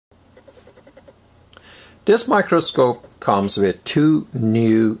This microscope comes with two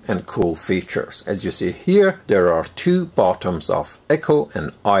new and cool features. As you see here, there are two bottoms of eco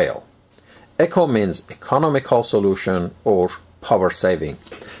and IL. Eco means economical solution or power saving.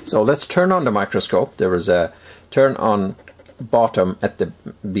 So let's turn on the microscope. There is a turn on bottom at the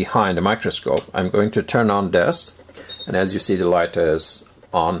behind the microscope. I'm going to turn on this, and as you see, the light is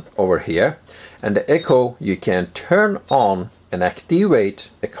on over here. And the eco, you can turn on and activate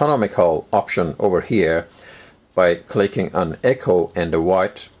economical option over here by clicking on echo, and the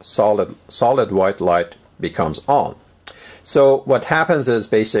white solid white light becomes on. So what happens is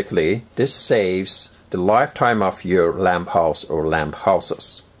basically this saves the lifetime of your lamp house or lamp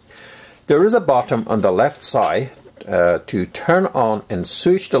houses. There is a button on the left side to turn on and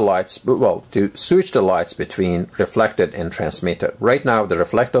switch the lights, well, to switch the lights between reflected and transmitted. Right now the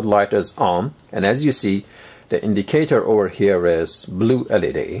reflected light is on, and as you see, the indicator over here is blue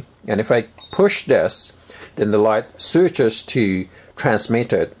LED, and if I push this, then the light switches to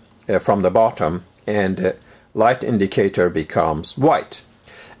transmitted from the bottom, and the light indicator becomes white.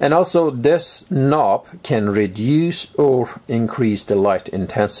 And also this knob can reduce or increase the light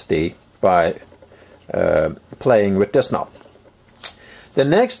intensity by playing with this knob. The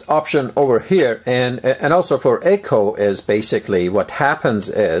next option over here, and also for echo, is basically what happens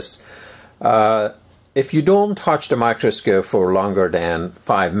is if you don't touch the microscope for longer than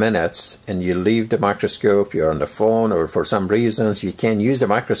 5 minutes and you leave the microscope, you're on the phone, or for some reasons you can't use the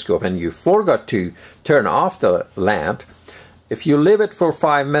microscope and you forgot to turn off the lamp, if you leave it for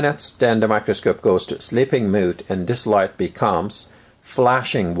 5 minutes, then the microscope goes to sleeping mode and this light becomes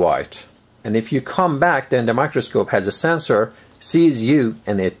flashing white. And if you come back, then the microscope has a sensor, sees you,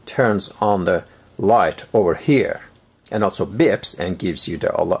 and it turns on the light over here and also beeps and gives you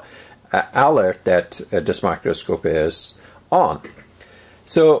the alert that this microscope is on.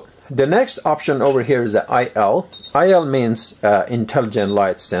 So the next option over here is the IL. IL means intelligent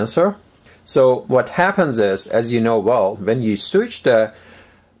light sensor. So what happens is, as you know well, when you switch the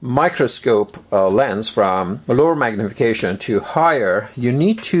microscope lens from lower magnification to higher, you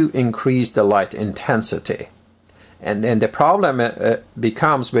need to increase the light intensity. And then the problem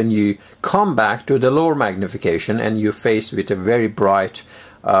becomes when you come back to the lower magnification and you're faced with a very bright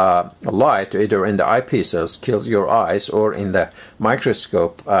light, either in the eyepieces, kills your eyes, or in the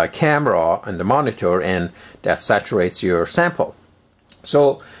microscope camera and the monitor, and that saturates your sample.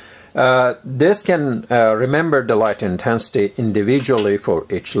 So this can remember the light intensity individually for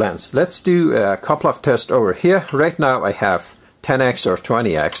each lens. Let's do a couple of tests over here. Right now I have 10x or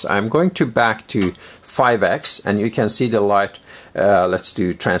 20x. I'm going to back to 5x, and you can see the light. Let's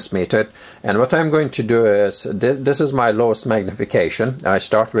do transmitted, and what I'm going to do is this is my lowest magnification. I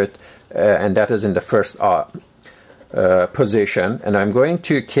start with and that is in the first position, and I'm going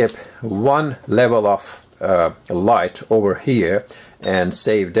to keep one level of light over here and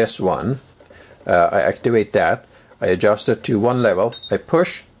save this one. I activate that, I adjust it to one level, I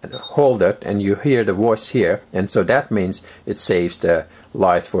push and hold it, and you hear the voice here, and so that means it saves the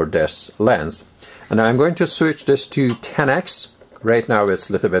light for this lens. And I'm going to switch this to 10x. Right now it's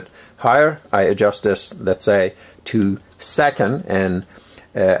a little bit higher. I adjust this, let's say, to second, and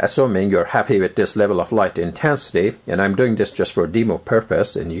assuming you're happy with this level of light intensity, and I'm doing this just for demo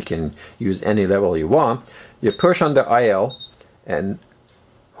purpose, and you can use any level you want. You push on the IL and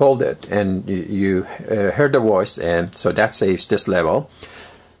hold it, and you hear the voice, and so that saves this level.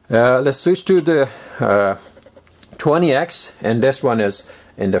 Let's switch to the 20x, and this one is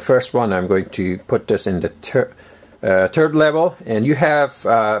in the first one. I'm going to put this in the third level, and you have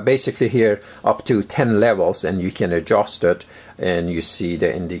basically here up to 10 levels, and you can adjust it, and you see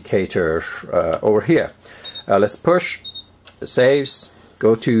the indicator over here. Let's push, saves,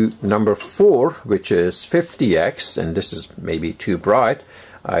 go to number 4, which is 50x, and this is maybe too bright.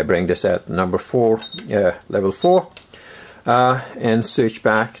 I bring this at number 4, level 4, and switch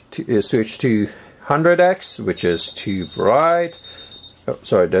back to switch to 100x, which is too bright. Oh,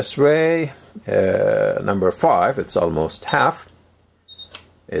 sorry, this way. Number 5, it's almost half.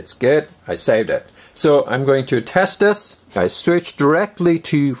 It's good. I saved it. So I'm going to test this. I switch directly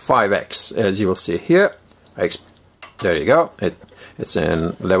to 5x, as you will see here. There you go. It's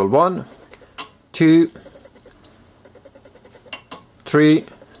in level 1, 2, 3,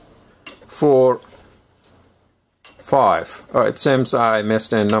 4, 5. Oh, it seems I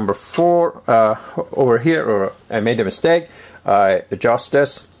missed in number 4 over here, or I made a mistake. I adjust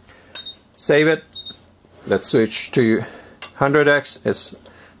this, save it. Let's switch to 100x. It's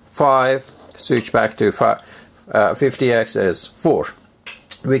 5. Switch back to 50x is 4.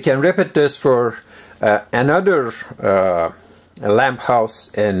 We can repeat this for another lamp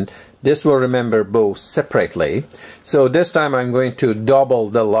house, and this will remember both separately. So this time I'm going to double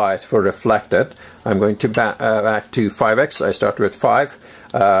the light for reflected. I'm going to back to 5x. I start with 5.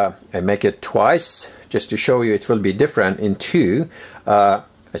 I make it twice just to show you it will be different in 2. I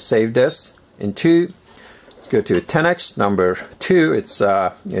save this in 2. Let's go to 10x, number 2. It's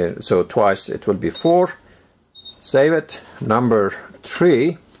so twice it will be 4. Save it. Number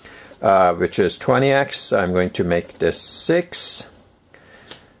 3, which is 20x. I'm going to make this 6.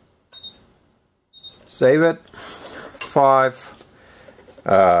 Save it. 5.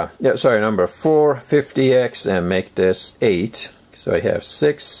 Number 4, 50x, and make this 8. So I have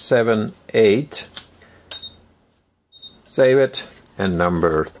 6, 7, 8. Save it. And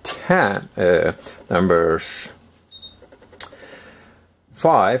number 10, number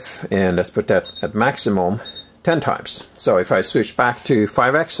 5, and let's put that at maximum 10 times. So if I switch back to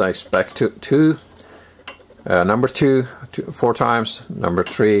 5x, I expect number 2 4 times, number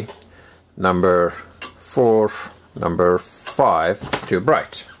 3, number 4, number 5 to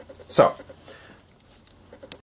bright. So